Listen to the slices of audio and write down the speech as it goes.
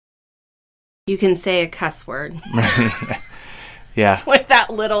You can say a cuss word. Yeah. Without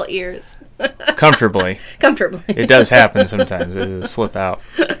little ears. Comfortably. Comfortably. It does happen sometimes. It does slip out.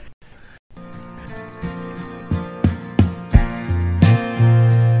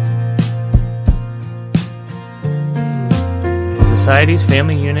 Society's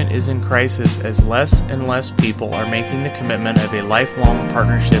family unit is in crisis as less and less people are making the commitment of a lifelong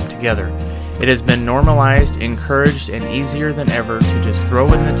partnership together. It has been normalized, encouraged, and easier than ever to just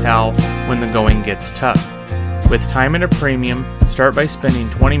throw in the towel when the going gets tough. With time at a premium, start by spending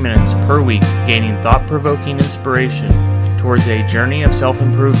 20 minutes per week gaining thought-provoking inspiration towards a journey of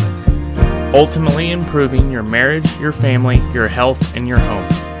self-improvement, ultimately improving your marriage, your family, your health, and your home.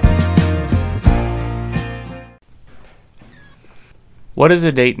 What is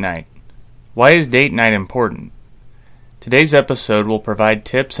a date night? Why is date night important? Today's episode will provide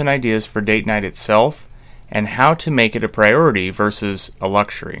tips and ideas for date night itself and how to make it a priority versus a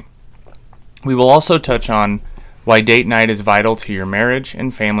luxury. We will also touch on why date night is vital to your marriage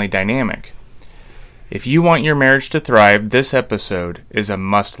and family dynamic. If you want your marriage to thrive, this episode is a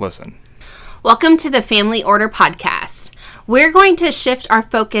must listen. Welcome to the Family Order Podcast. We're going to shift our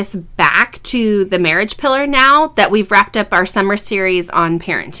focus back to the marriage pillar now that we've wrapped up our summer series on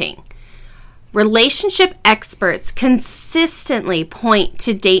parenting. Relationship experts consistently point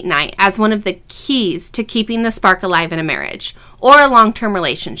to date night as one of the keys to keeping the spark alive in a marriage or a long-term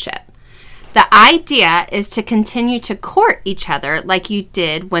relationship. The idea is to continue to court each other like you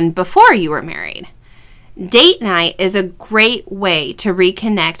did before you were married. Date night is a great way to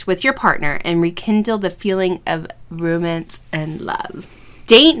reconnect with your partner and rekindle the feeling of romance and love.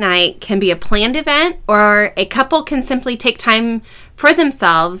 Date night can be a planned event, or a couple can simply take time for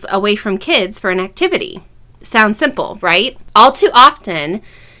themselves away from kids for an activity. Sounds simple, right? All too often,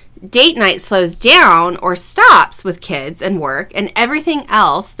 date night slows down or stops with kids and work and everything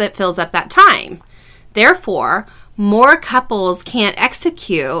else that fills up that time. Therefore, more couples can't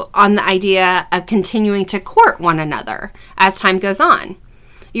execute on the idea of continuing to court one another as time goes on.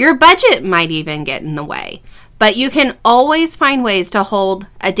 Your budget might even get in the way, but you can always find ways to hold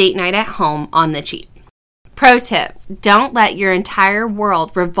a date night at home on the cheap. Pro tip, don't let your entire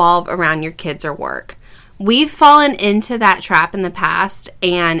world revolve around your kids or work. We've fallen into that trap in the past,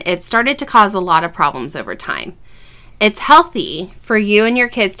 and it started to cause a lot of problems over time. It's healthy for you and your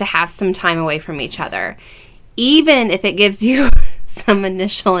kids to have some time away from each other, even if it gives you some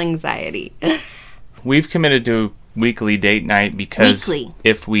initial anxiety. We've committed to weekly date night because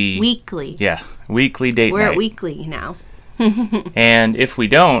Weekly. Yeah, weekly date night. We're at weekly now. And if we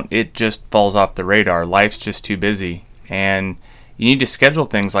don't, it just falls off the radar. Life's just too busy, and you need to schedule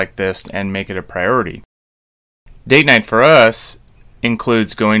things like this and make it a priority. Date night for us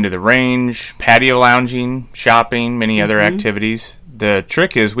includes going to the range, patio lounging, shopping, many other activities. The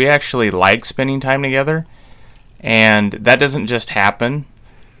trick is we actually like spending time together, and that doesn't just happen,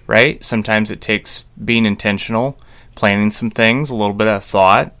 right? Sometimes it takes being intentional, planning some things, a little bit of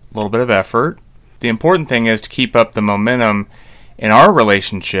thought, a little bit of effort. The important thing is to keep up the momentum in our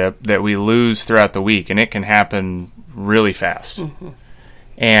relationship that we lose throughout the week, and it can happen really fast. Mm-hmm.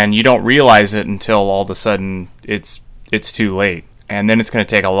 And you don't realize it until all of a sudden it's too late. And then it's going to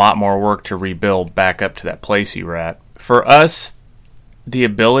take a lot more work to rebuild back up to that place you were at. For us, the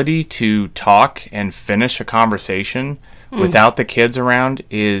ability to talk and finish a conversation without the kids around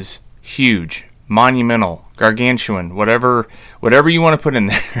is huge, monumental, gargantuan, whatever you want to put in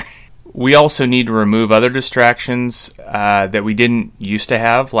there. We also need to remove other distractions that we didn't used to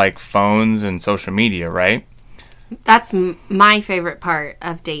have, like phones and social media, right? That's my favorite part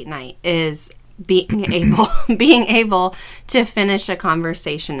of date night is being able to finish a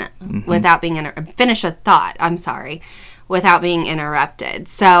conversation without being finish a thought. Without being interrupted.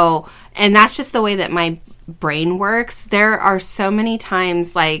 So, and that's just the way that my brain works. There are so many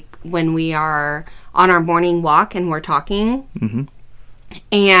times, like when we are on our morning walk and we're talking,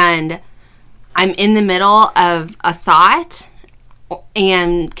 and I'm in the middle of a thought,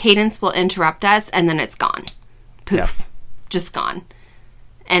 and Cadence will interrupt us, and then it's gone. Poof. Just gone.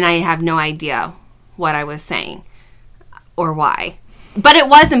 And I have no idea what I was saying or why. But it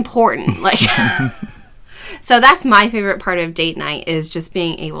was important. So that's my favorite part of date night is just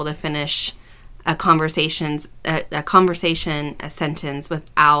being able to finish a sentence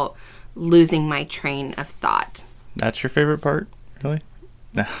without losing my train of thought. That's your favorite part? Really?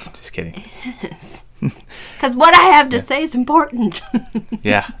 No, just kidding. Yes. Because what I have to say is important.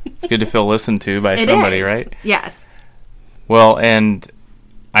 Yeah, it's good to feel listened to by somebody, right? Yes. Well, and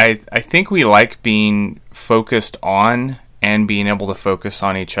I think we like being focused on and being able to focus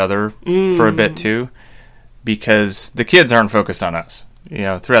on each other for a bit too, because the kids aren't focused on us.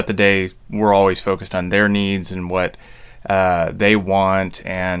 throughout the day, we're always focused on their needs and what they want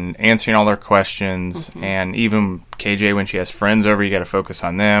and answering all their questions. Mm-hmm. And even KJ, when she has friends over, you got to focus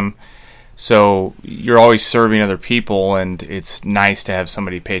on them. So you're always serving other people, and it's nice to have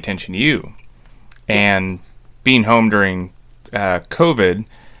somebody pay attention to you. Yes. And being home during COVID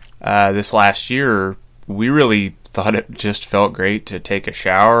this last year, we really thought it just felt great to take a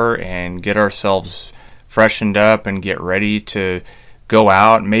shower and get ourselves freshened up and get ready to go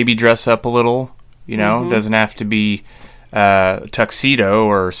out, maybe dress up a little. Mm-hmm. Doesn't have to be tuxedo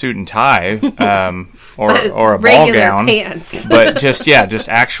or suit and tie or a ball gown, pants. But just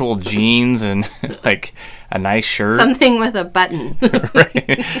actual jeans and like a nice shirt, something with a button.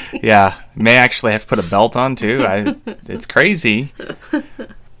 Right. Yeah, may actually have to put a belt on too. It's crazy.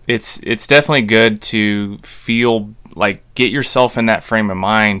 It's definitely good to feel like get yourself in that frame of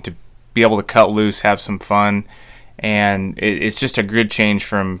mind to be able to cut loose, have some fun, and it's just a good change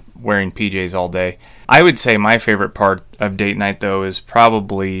from wearing PJs all day. I would say my favorite part of date night, though, is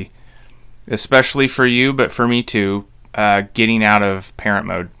probably, especially for you, but for me too, getting out of parent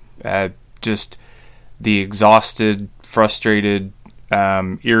mode. Just the exhausted, frustrated,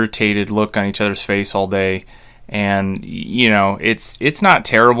 irritated look on each other's face all day. And, it's not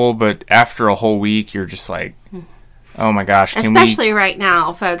terrible, but after a whole week, you're just like, oh my gosh. Especially right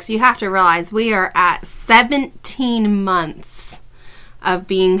now, folks, you have to realize we are at 17 months of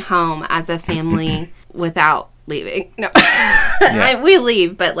being home as a family without leaving. No, yeah. We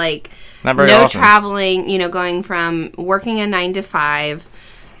leave, but not very no often. Traveling, going from working a 9 to 5,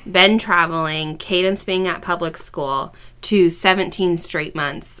 Ben traveling, Cadence being at public school, to 17 straight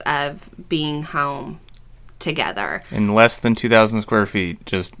months of being home together. In less than 2,000 square feet,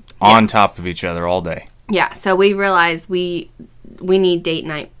 just on top of each other all day. Yeah, so we realize we need date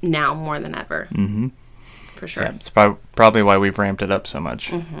night now more than ever. Mm-hmm. For sure. Yeah, it's probably why we've ramped it up so much.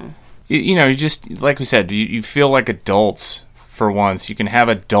 Mm-hmm. You just, like we said, you feel like adults for once. You can have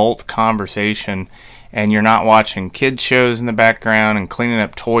adult conversation, and you're not watching kids shows in the background and cleaning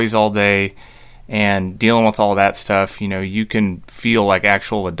up toys all day and dealing with all that stuff. You can feel like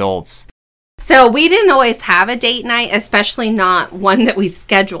actual adults. So we didn't always have a date night, especially not one that we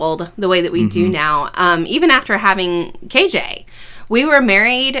scheduled the way that we do now. Even after having KJ, we were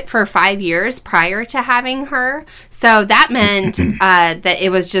married for 5 years prior to having her. So that meant that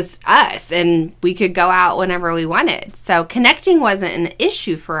it was just us and we could go out whenever we wanted. So connecting wasn't an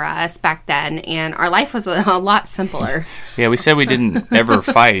issue for us back then, and our life was a lot simpler. Yeah, we said we didn't ever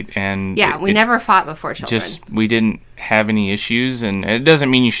fight. And yeah, we never fought before children. We didn't have any issues, and it doesn't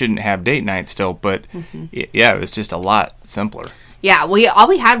mean you shouldn't have date night still, but it was just a lot simpler. Yeah, all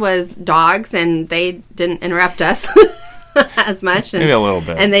we had was dogs, and they didn't interrupt us as much. Maybe a little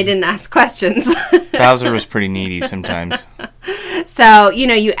bit. And they didn't ask questions. Bowser was pretty needy sometimes. So,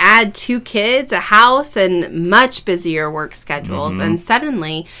 you add 2 kids, a house, and much busier work schedules, and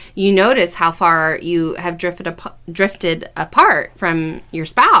suddenly you notice how far you have drifted apart from your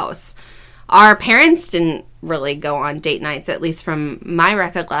spouse. Our parents didn't really go on date nights, at least from my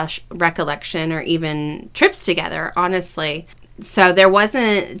recollection, or even trips together, honestly. So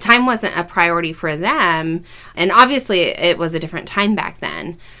time wasn't a priority for them, and obviously it was a different time back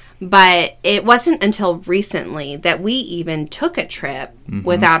then. But it wasn't until recently that we even took a trip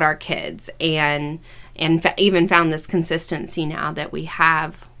without our kids, and even found this consistency now that we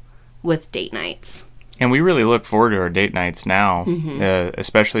have with date nights. And we really look forward to our date nights now,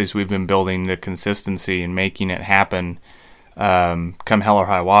 especially as we've been building the consistency and making it happen. Come hell or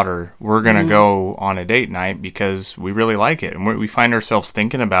high water, we're going to go on a date night because we really like it. And we find ourselves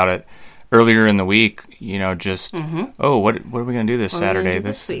thinking about it earlier in the week, oh, what are we going to do this Saturday?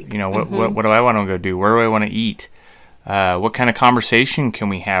 This week? What do I want to go do? Where do I want to eat? What kind of conversation can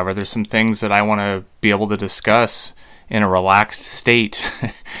we have? Are there some things that I want to be able to discuss in a relaxed state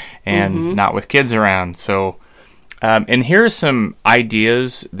and not with kids around? So, and here are some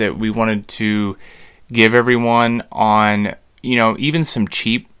ideas that we wanted to give everyone on, even some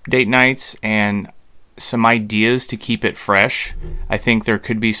cheap date nights and some ideas to keep it fresh. I think there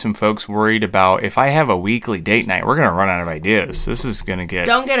could be some folks worried about, if I have a weekly date night, we're going to run out of ideas. This is going to get...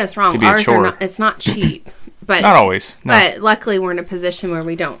 Don't get us wrong. Ours are not, it's not cheap. But not always. No. But luckily we're in a position where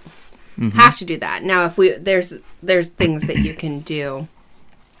we don't have to do that. Now, if there's things that you can do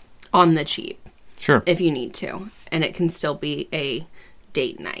on the cheap. Sure. If you need to. And it can still be a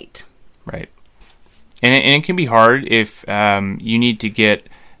date night. Right. And it can be hard if you need to get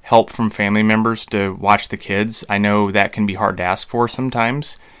help from family members to watch the kids. I know that can be hard to ask for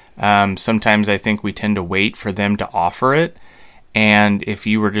sometimes. Sometimes I think we tend to wait for them to offer it. And if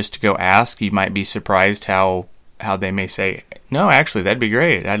you were just to go ask, you might be surprised how they may say, No, actually, that'd be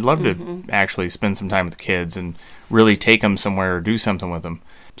great. I'd love to actually spend some time with the kids and really take them somewhere or do something with them.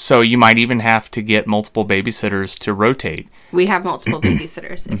 So you might even have to get multiple babysitters to rotate. We have multiple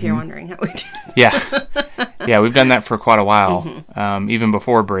babysitters, if you're wondering how we do this. Yeah, we've done that for quite a while. Even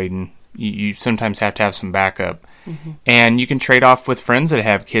before Braden, you sometimes have to have some backup. And you can trade off with friends that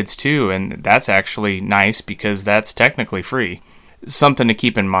have kids too, and that's actually nice because that's technically free. Something to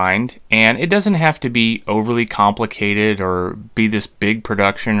keep in mind, and it doesn't have to be overly complicated or be this big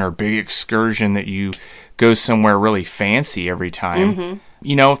production or big excursion that you go somewhere really fancy every time.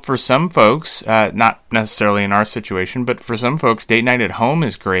 You know, for some folks, not necessarily in our situation, but for some folks, date night at home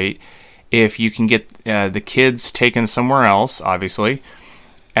is great if you can get the kids taken somewhere else, obviously.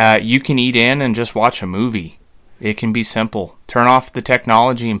 You can eat in and just watch a movie. It can be simple. Turn off the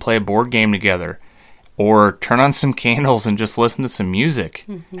technology and play a board game together. Or turn on some candles and just listen to some music.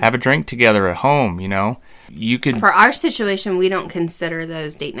 Have a drink together at home, you know. You could. For our situation, we don't consider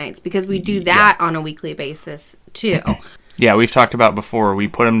those date nights because we do that on a weekly basis too. Yeah, we've talked about before. We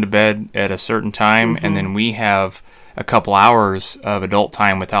put them to bed at a certain time, and then we have a couple hours of adult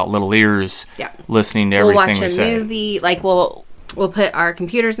time without little ears listening to everything we say. We'll watch a movie. Like, we'll put our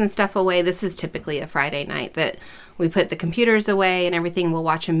computers and stuff away. This is typically a Friday night that we put the computers away and everything. We'll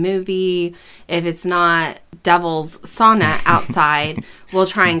watch a movie. If it's not Devil's Sauna outside, we'll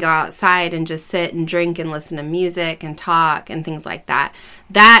try and go outside and just sit and drink and listen to music and talk and things like that.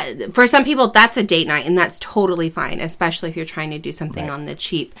 That, for some people, that's a date night, and that's totally fine, especially if you're trying to do something on the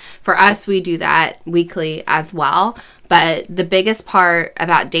cheap. For us, we do that weekly as well. But the biggest part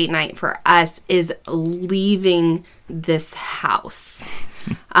about date night for us is leaving this house.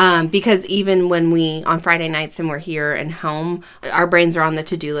 Because even when on Friday nights and we're here and home, our brains are on the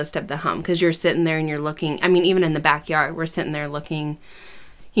to-do list of the home. Because you're sitting there and you're looking, I mean, even in the backyard, we're sitting there looking,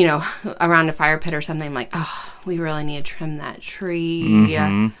 you know, around a fire pit or something. I'm like, oh, we really need to trim that tree.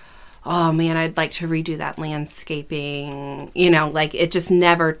 Oh, man, I'd like to redo that landscaping. You know, like, it just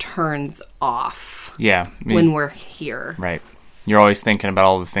never turns off. Yeah. When we're here. Right. You're always thinking about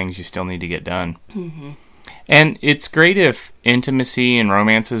all the things you still need to get done. And it's great if intimacy and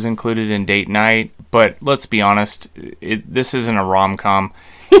romance is included in date night, but let's be honest, this isn't a rom-com.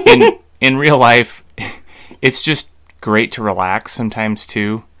 In real life, it's just great to relax sometimes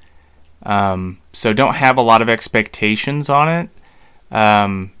too. So don't have a lot of expectations on it.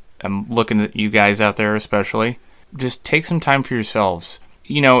 I'm looking at you guys out there especially. Just take some time for yourselves.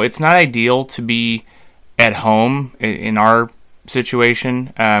 You know, it's not ideal to be at home in our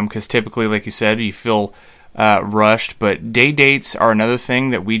situation because typically, like you said, you feel rushed. But day dates are another thing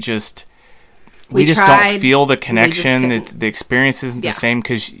that we just don't feel the connection. The experience isn't the same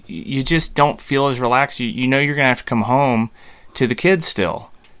because you just don't feel as relaxed. You know you're going to have to come home to the kids still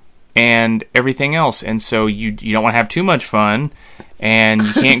and everything else. And so you don't want to have too much fun and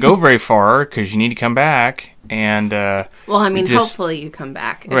you can't go very far because you need to come back. And well, I mean, hopefully you come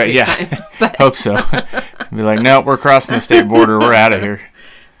back. Right, yeah. Time, but. Hope so. Be like, nope, we're crossing the state border. We're out of here.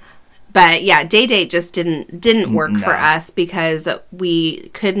 But yeah, day date just didn't work for us because we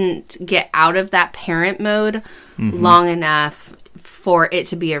couldn't get out of that parent mode long enough for it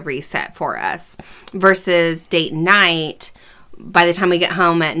to be a reset for us. Versus date night, by the time we get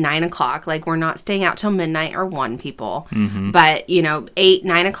home at 9 o'clock, like we're not staying out till midnight or 1 people. But, you know, 8,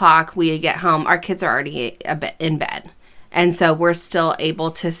 9 o'clock, we get home, our kids are already in bed. And so we're still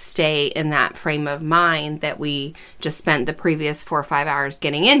able to stay in that frame of mind that we just spent the previous 4 or 5 hours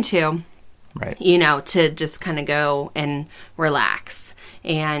getting into, right? You know, to just kind of go and relax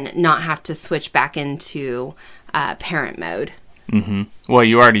and not have to switch back into parent mode. Well,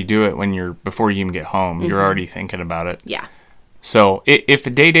 you already do it before you even get home. You're already thinking about it. Yeah. So if a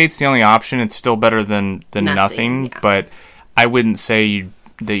day date's the only option, it's still better than nothing. Yeah. But I wouldn't say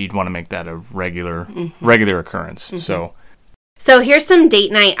that you'd want to make that a regular occurrence. So here's some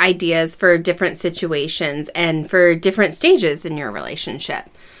date night ideas for different situations and for different stages in your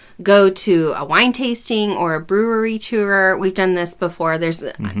relationship. Go to a wine tasting or a brewery tour. We've done this before. There's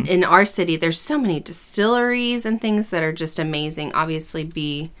in our city, there's so many distilleries and things that are just amazing. Obviously,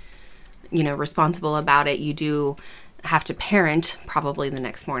 be, you know, responsible about it. You do have to parent probably the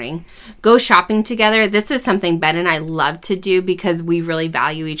next morning. Go shopping together. This is something Ben and I love to do because we really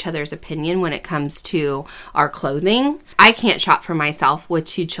value each other's opinion when it comes to our clothing. I can't shop for myself with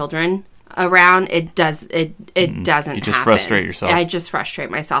 2 children. around, it doesn't You just happen. frustrate yourself. I just frustrate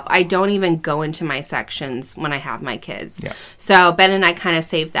myself. I don't even go into my sections when I have my kids. Yeah. So Ben and I kind of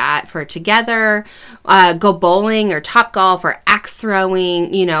save that for together, go bowling or Topgolf or axe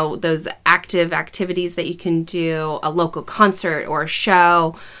throwing, those active activities that you can do, a local concert or a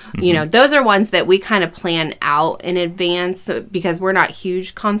show. Those are ones that we kind of plan out in advance because we're not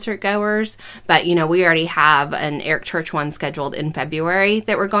huge concert goers, but we already have an Eric Church one scheduled in February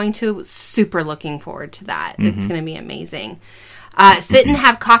that we're going to. Super looking forward to that. It's going to be amazing. Sit and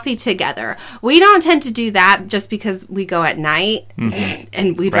have coffee together. We don't tend to do that just because we go at night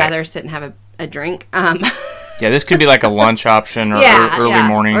and we'd rather sit and have a drink. Yeah, this could be like a lunch option or early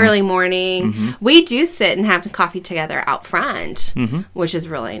morning. Early morning. We do sit and have coffee together out front, which is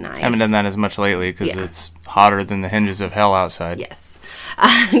really nice. I haven't done that as much lately because it's hotter than the hinges of hell outside. Yes.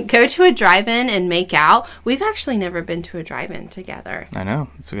 Go to a drive-in and make out. We've actually never been to a drive-in together. I know.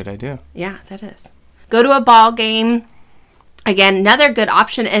 It's a good idea. Yeah, that is. Go to a ball game. Again, another good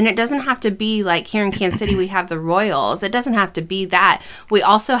option, and it doesn't have to be like here in Kansas City we have the Royals. It doesn't have to be that. We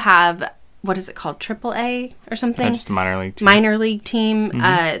also have, what is it called, AAA or something? Just a minor league team. Minor league team,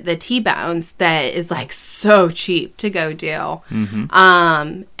 the T-Bones, that is like so cheap to go do.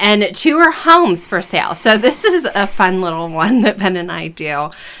 And tour homes for sale. So this is a fun little one that Ben and I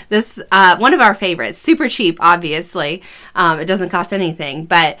do. This, one of our favorites, super cheap, obviously. It doesn't cost anything,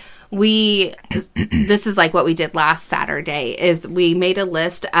 but this is like what we did last Saturday, is we made a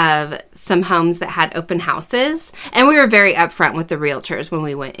list of some homes that had open houses, and we were very upfront with the realtors when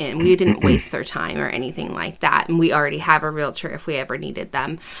we went in. We didn't waste their time or anything like that, and we already have a realtor if we ever needed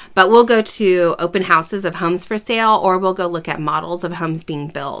them. But we'll go to open houses of homes for sale, or we'll go look at models of homes being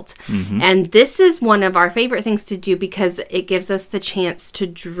built. And this is one of our favorite things to do because it gives us the chance to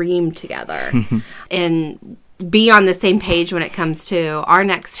dream together and be on the same page when it comes to our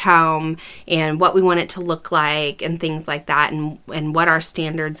next home and what we want it to look like and things like that, and what our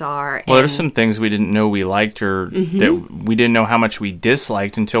standards are. Well, there's some things we didn't know we liked or that we didn't know how much we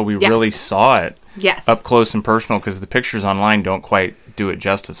disliked until we really saw it up close and personal, because the pictures online don't quite do it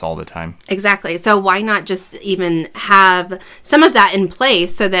justice all the time. Exactly. So why not just even have some of that in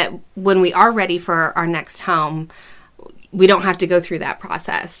place so that when we are ready for our next home, we don't have to go through that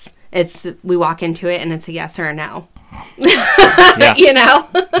process. We walk into it and it's a yes or a no. Yeah.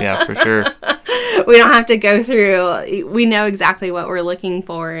 Yeah, for sure. We don't have to go through. We know exactly what we're looking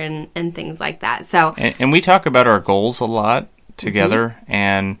for and things like that. So, and we talk about our goals a lot together,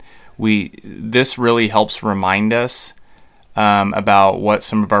 and this really helps remind us about what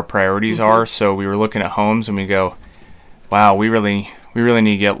some of our priorities are. So we were looking at homes and we go, wow, we really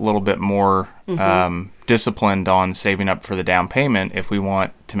need to get a little bit more disciplined on saving up for the down payment if we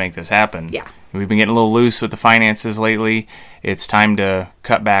want to make this happen. Yeah. We've been getting a little loose with the finances lately. It's time to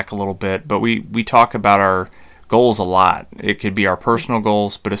cut back a little bit, but we talk about our goals a lot. It could be our personal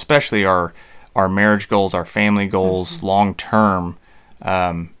goals, but especially our marriage goals, our family goals, long term,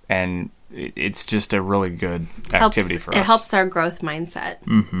 and it's just a really good activity for us. It helps our growth mindset.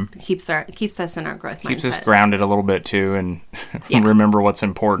 Keeps us in our growth mindset. Keeps us grounded a little bit too, and remember what's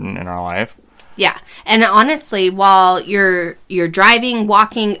important in our life. Yeah. And honestly, while you're driving,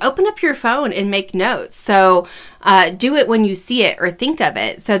 walking, open up your phone and make notes. So do it when you see it or think of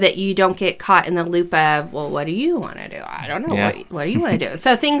it so that you don't get caught in the loop of, well, what do you want to do? I don't know. Yeah. What do you want to do?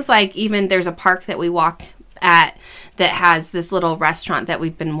 So things like, even there's a park that we walk at that has this little restaurant that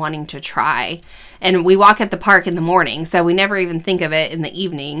we've been wanting to try. And we walk at the park in the morning, so we never even think of it in the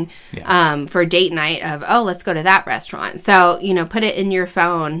evening for a date night of, oh, let's go to that restaurant. So, put it in your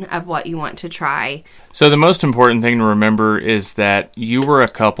phone of what you want to try. So the most important thing to remember is that you were a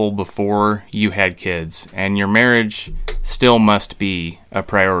couple before you had kids, and your marriage still must be a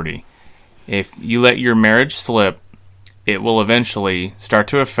priority. If you let your marriage slip, it will eventually start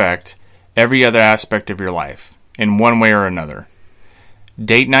to affect every other aspect of your life in one way or another.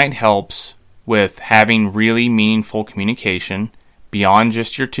 Date night helps with having really meaningful communication beyond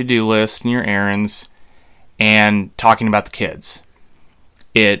just your to-do list and your errands and talking about the kids.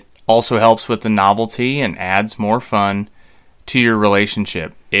 It also helps with the novelty and adds more fun to your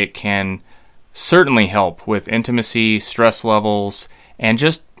relationship. It can certainly help with intimacy, stress levels, and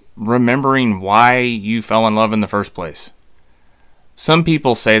just remembering why you fell in love in the first place. Some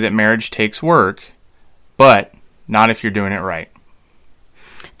people say that marriage takes work, but not if you're doing it right.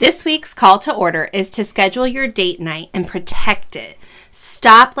 This week's call to order is to schedule your date night and protect it.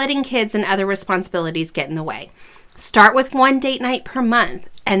 Stop letting kids and other responsibilities get in the way. Start with one date night per month,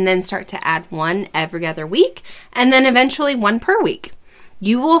 and then start to add one every other week, and then eventually one per week.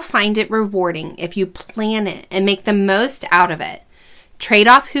 You will find it rewarding if you plan it and make the most out of it. Trade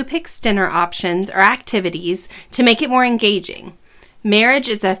off who picks dinner options or activities to make it more engaging. Marriage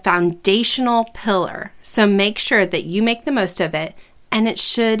is a foundational pillar, so make sure that you make the most of it, and it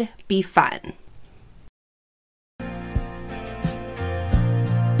should be fun.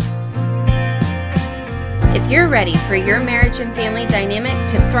 If you're ready for your marriage and family dynamic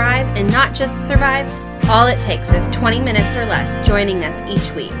to thrive and not just survive, all it takes is 20 minutes or less joining us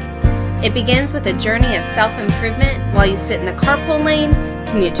each week. It begins with a journey of self-improvement while you sit in the carpool lane,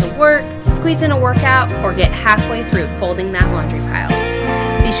 commute to work, squeeze in a workout, or get halfway through folding that laundry pile.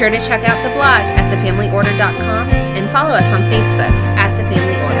 Be sure to check out the blog at thefamilyorder.com and follow us on Facebook at The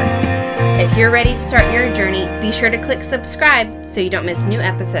Family Order. If you're ready to start your journey, be sure to click subscribe so you don't miss new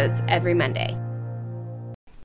episodes every Monday.